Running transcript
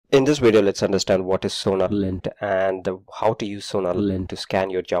In this video, let's understand what is Sonarlint and how to use Sonarlint to scan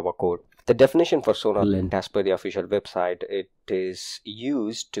your Java code. The definition for Sonarlint, as per the official website, it is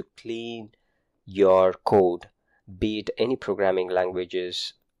used to clean your code, be it any programming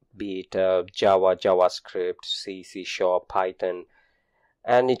languages, be it Java, JavaScript, C, C#, Python,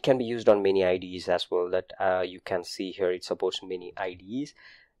 and it can be used on many IDEs as well. That you can see here, it supports many IDEs.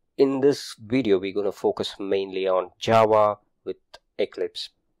 In this video, we're going to focus mainly on Java with Eclipse.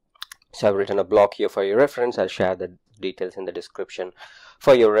 So I've written a blog here for your reference. I'll share the details in the description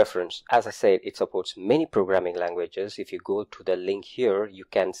for your reference. As I said, it supports many programming languages. If you go to the link here, you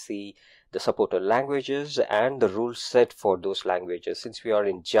can see the supported languages and the rules set for those languages. Since we are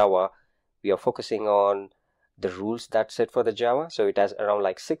in Java, we are focusing on the rules that set for the Java. So it has around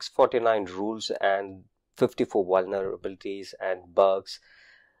like 649 rules and 54 vulnerabilities and bugs.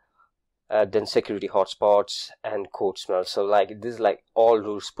 Then security hotspots and code smells. So like this is like all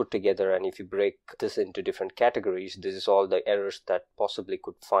rules put together, and if you break this into different categories, this is all the errors that possibly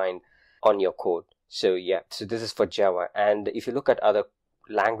could find on your code. So yeah, so this is for Java. And if you look at other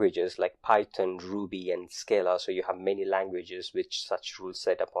languages like Python, Ruby and Scala, so you have many languages which such rules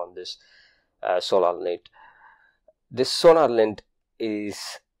set upon this Sonarlint. This Sonarlint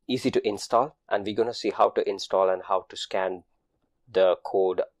is easy to install, and we're going to see how to install and how to scan the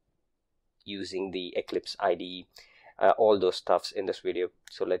code using the Eclipse IDE, all those stuffs in this video.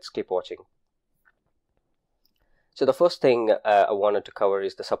 So let's keep watching. So the first thing I wanted to cover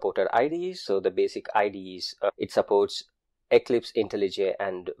is the supported IDEs. So the basic IDEs, it supports Eclipse, IntelliJ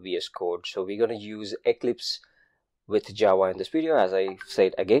and VS Code. So we're going to use Eclipse with Java in this video, as I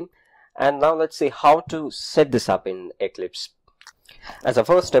said again. And now let's see how to set this up in Eclipse. As a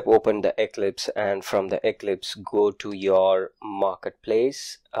first step, open the Eclipse, and from the Eclipse go to your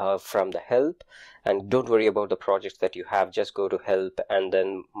marketplace from the help, and don't worry about the projects that you have, just go to help and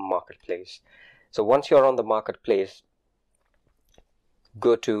then marketplace. So once you're on the marketplace,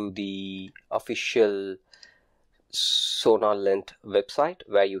 go to the official Sonarlint website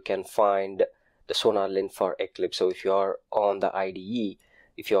where you can find the Sonarlint for Eclipse. So if you're on the IDE,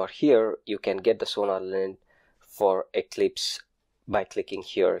 if you're here, you can get the Sonarlint for Eclipse by clicking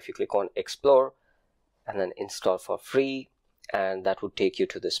here. If you click on explore and then install for free, and that would take you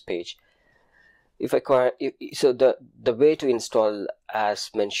to this page. So the way to install,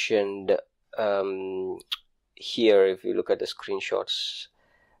 as mentioned here, if you look at the screenshots,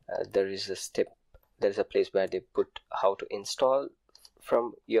 there is a step, there is a place where they put how to install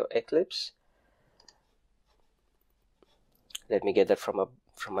from your Eclipse. Let me get that from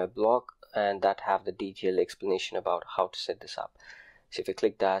my blog, and that have the detailed explanation about how to set this up. So if you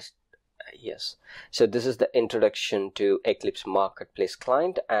click that, yes, so this is the introduction to Eclipse Marketplace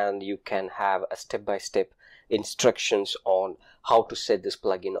Client, and you can have a step-by-step instructions on how to set this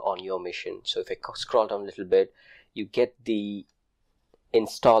plugin on your machine. So if I scroll down a little bit, you get the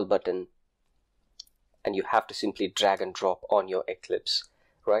install button, and you have to simply drag and drop on your Eclipse,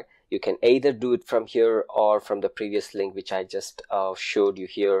 right? You can either do it from here or from the previous link which I just showed you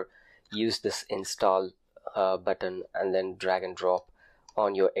here. Use this install button and then drag and drop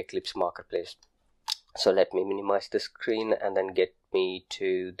on your Eclipse Marketplace. So let me minimize the screen and then get me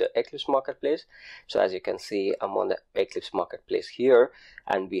to the Eclipse Marketplace. So as you can see, I'm on the Eclipse Marketplace here,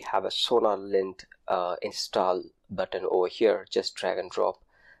 and we have a Sonarlint install button over here. Just drag and drop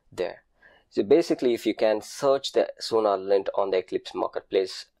there. So basically, if you can search the Sonarlint on the Eclipse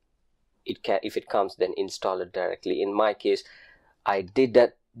Marketplace, it can, if it comes, then install it directly. In my case, I did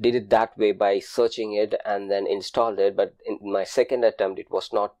it that way by searching it and then installed it, but in my second attempt it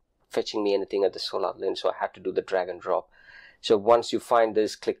was not fetching me anything at the Sonarlint, so I had to do the drag and drop. So once you find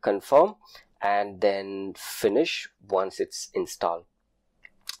this, click confirm and then finish once it's installed.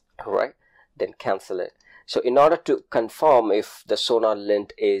 All right, then cancel it. So in order to confirm if the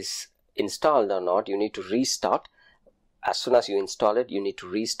Sonarlint is installed or not, you need to restart. As soon as you install it, you need to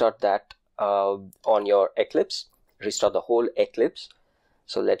restart that on your Eclipse, restart the whole Eclipse.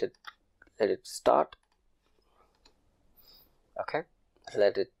 So let it start. Okay,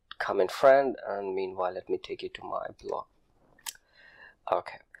 let it come in front, and meanwhile let me take you to my blog.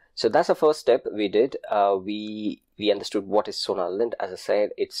 Okay, so that's the first step we did. We understood what is Sonarlint. As I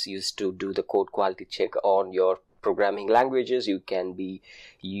said, it's used to do the code quality check on your programming languages. You can be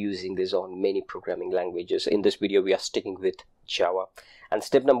using this on many programming languages. In this video we are sticking with Java. And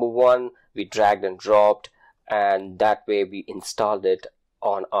step number one, we dragged and dropped, and that way we installed it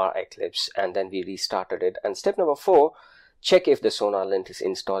on our Eclipse, and then we restarted it. And step number 4, check if the Sonarlint is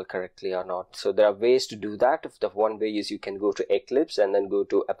installed correctly or not. So there are ways to do that. The one way is you can go to Eclipse and then go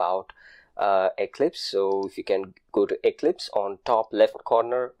to about Eclipse. So if you can go to Eclipse, on top left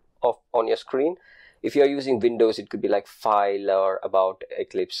corner on your screen. If you're using Windows, it could be like File or About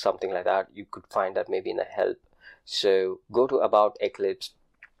Eclipse, something like that. You could find that maybe in the help. So go to About Eclipse,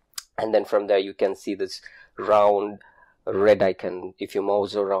 and then from there you can see this round red icon. If you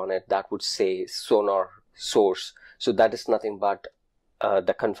mouse around it, that would say Sonar Source. So that is nothing but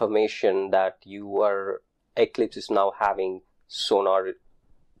the confirmation that your Eclipse is now having Sonar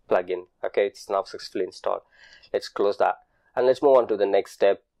plugin. Okay, it's now successfully installed. Let's close that, and let's move on to the next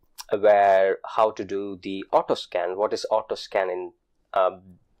step, where how to do the auto scan. What is auto scan in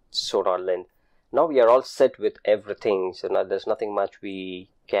Sonarlint? Now we are all set with everything, so now there's nothing much we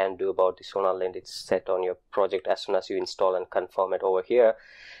can do about the Sonarlint. It's set on your project as soon as you install and confirm it over here.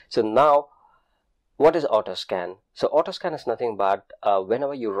 So now, what is auto scan? So auto scan is nothing but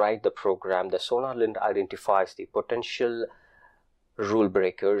whenever you write the program, the Sonarlint identifies the potential rule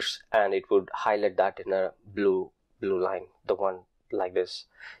breakers, and it would highlight that in a blue line, the one like this.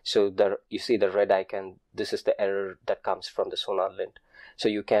 So there you see the red icon. This is the error that comes from the Sonarlint. So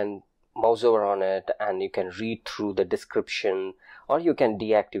you can mouse over on it and you can read through the description, or you can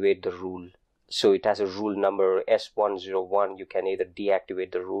deactivate the rule. So it has a rule number S101. You can either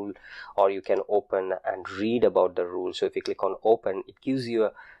deactivate the rule, or you can open and read about the rule. So if you click on open, it gives you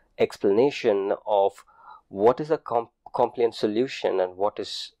an explanation of what is a compliant solution and what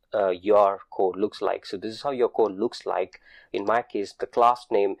is your code looks like. So this is how your code looks like. In my case, the class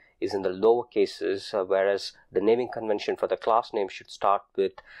name is in the lower cases, whereas the naming convention for the class name should start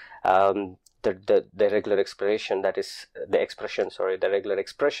with the regular expression, that is the regular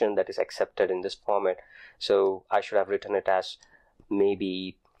expression that is accepted in this format. So I should have written it as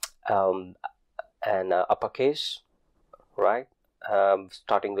maybe an uppercase, right?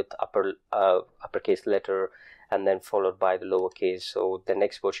 Starting with uppercase letter, and then followed by the lowercase. So the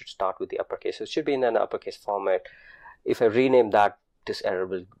next word should start with the uppercase. So it should be in an uppercase format. If I rename that, this error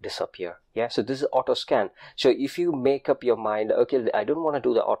will disappear. Yeah, so this is auto scan. So if you make up your mind, okay, I don't want to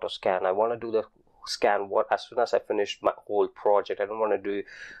do the auto scan, I want to do the scan as soon as I finish my whole project. I don't want to do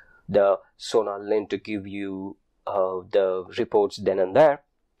the Sonarlint to give you the reports then and there.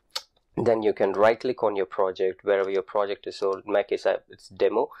 Then you can right click on your project, wherever your project is. So in my case, it's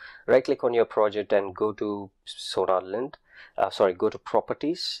demo. Right click on your project and go to Sonarlint. Go to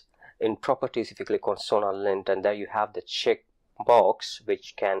properties. In properties, if you click on Sonarlint, and there you have the check box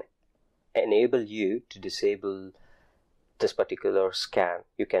which can enable you to disable this particular scan.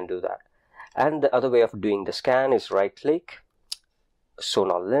 You can do that. And the other way of doing the scan is right click,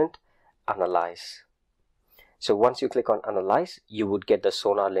 Sonarlint, analyze. So once you click on analyze, you would get the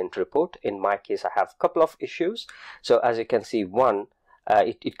Sonarlint report. In my case, I have a couple of issues. So as you can see, one,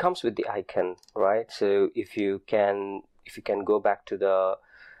 it comes with the icon, right? So if you can go back to the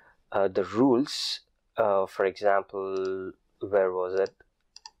rules, for example, where was it?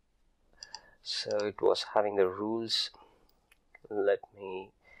 So it was having the rules. Let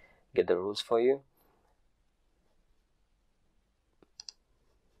me get the rules for you.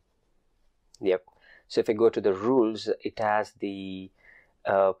 Yep. So if I go to the rules, it has the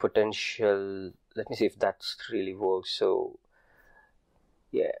potential. Let me see if that really works. So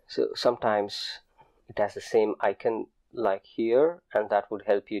yeah, so sometimes it has the same icon like here, and that would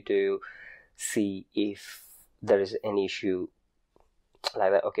help you to see if there is any issue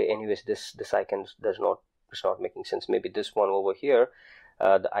like that. Okay, anyways, this icon is not making sense. Maybe this one over here,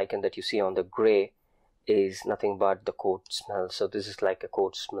 the icon that you see on the gray, is nothing but the code smell. So this is like a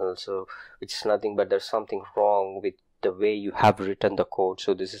code smell, so it's nothing but there's something wrong with the way you have written the code.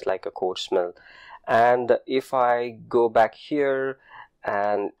 So this is like a code smell. And if I go back here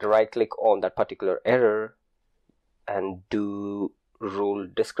and right click on that particular error and do rule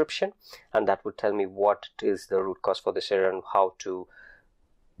description, and that would tell me what is the root cause for this error and how to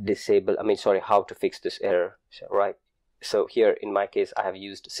how to fix this error. So, right, so here in my case I have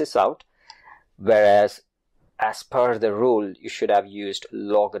used sysout, whereas as per the rule you should have used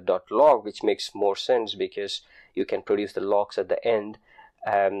log.log, which makes more sense because you can produce the logs at the end.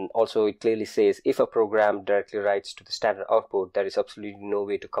 And also it clearly says if a program directly writes to the standard output, there is absolutely no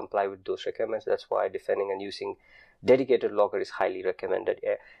way to comply with those requirements. That's why defining and using dedicated logger is highly recommended.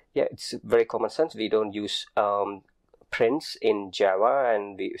 Yeah, it's very common sense. We don't use prints in Java,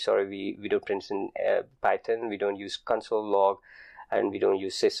 and we don't print in Python. We don't use console log, and we don't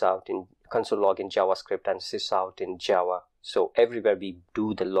use sysout in console log in JavaScript and sysout in Java. So everywhere we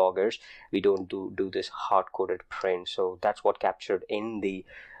do the loggers, we don't do this hard-coded print. So that's what captured in the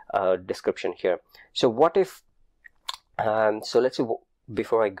description here. So what if so let's say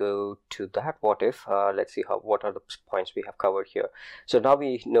before I go to that what if, let's see what are the points we have covered here. So now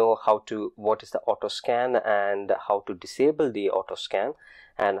we know what is the auto scan and how to disable the auto scan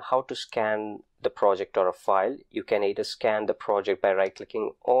and how to scan the project or a file. You can either scan the project by right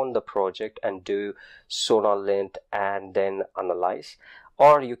clicking on the project and do Sonarlint and then analyze,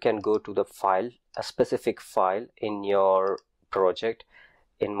 or you can go to the file, a specific file in your project.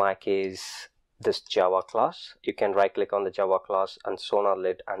 In my case, this Java class. You can right click on the Java class and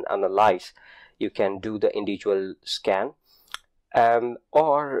Sonarlint and analyze. You can do the individual scan,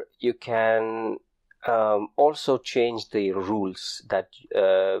 or you can also change the rules that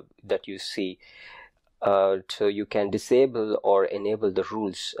you see. So you can disable or enable the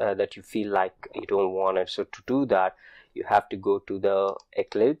rules that you feel like you don't want it. So to do that, you have to go to the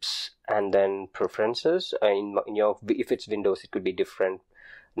Eclipse and then preferences. If it's Windows, it could be different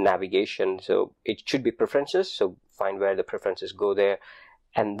navigation, so it should be preferences. So find where the preferences, go there,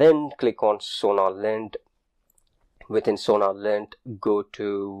 and then click on Sonarlint. Within Sonarlint, go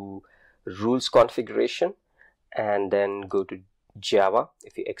to rules configuration and then go to Java.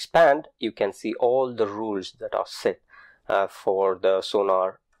 If you expand, you can see all the rules that are set for the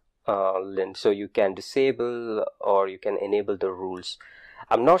Sonarlint. So you can disable or you can enable the rules.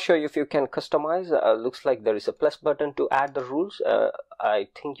 I'm not sure if you can customize. Looks like there is a plus button to add the rules. I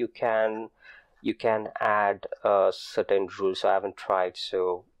think you can add certain rules. I haven't tried,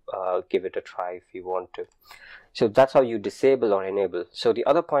 so give it a try if you want to. So that's how you disable or enable. So the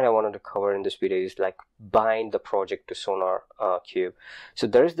other point I wanted to cover in this video is like bind the project to Sonar Cube. So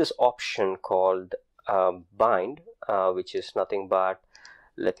there is this option called bind, which is nothing but,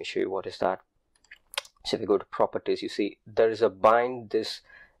 let me show you what is that. So if you go to properties, you see there is a bind this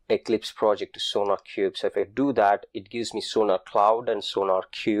Eclipse project to Sonar Cube. So if I do that, it gives me Sonar Cloud and Sonar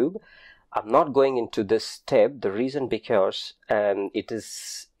Cube. I'm not going into this step. The reason because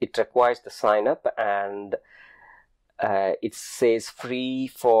it requires the sign up, and it says free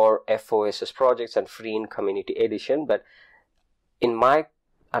for FOSS projects and free in Community Edition. But in my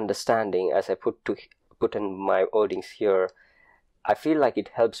understanding, as I put in my wordings here, I feel like it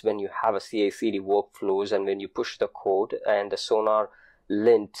helps when you have a CI/CD workflows and when you push the code and the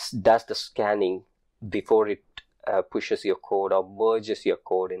Sonarlint does the scanning before it pushes your code or merges your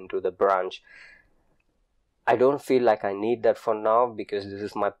code into the branch. I don't feel like I need that for now because this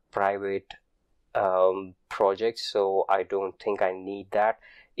is my private project, so I don't think I need that.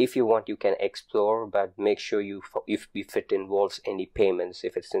 If you want, you can explore, but make sure if it involves any payments,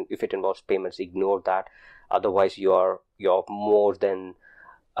 if it involves payments, ignore that. Otherwise, you're more than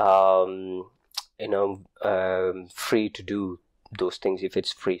free to do those things if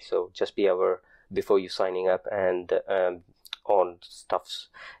it's free. So just be aware before you signing up and on stuffs.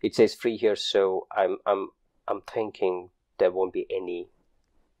 It says free here, so I'm thinking there won't be any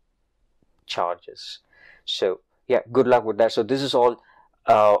charges. So yeah, good luck with that. So this is all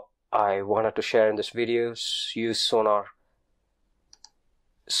I wanted to share in this video. Use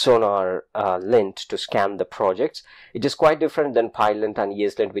Sonarlint to scan the projects. It is quite different than PyLint and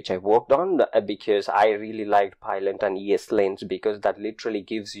ESLint, which I worked on, because I really liked PyLint and ESLint because that literally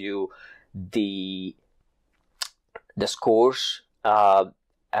gives you the scores,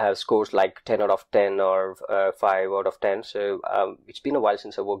 scores like 10 out of 10 or 5 out of 10. So it's been a while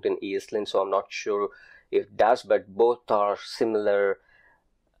since I worked in ESLint, so I'm not sure if it does, but both are similar,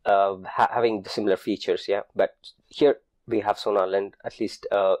 having the similar features. Yeah, but here we have Sonarlint. At least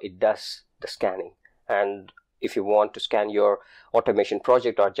it does the scanning. And if you want to scan your automation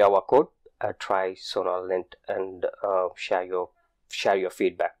project or Java code, try Sonarlint and share your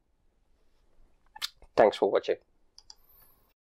feedback. Thanks for watching.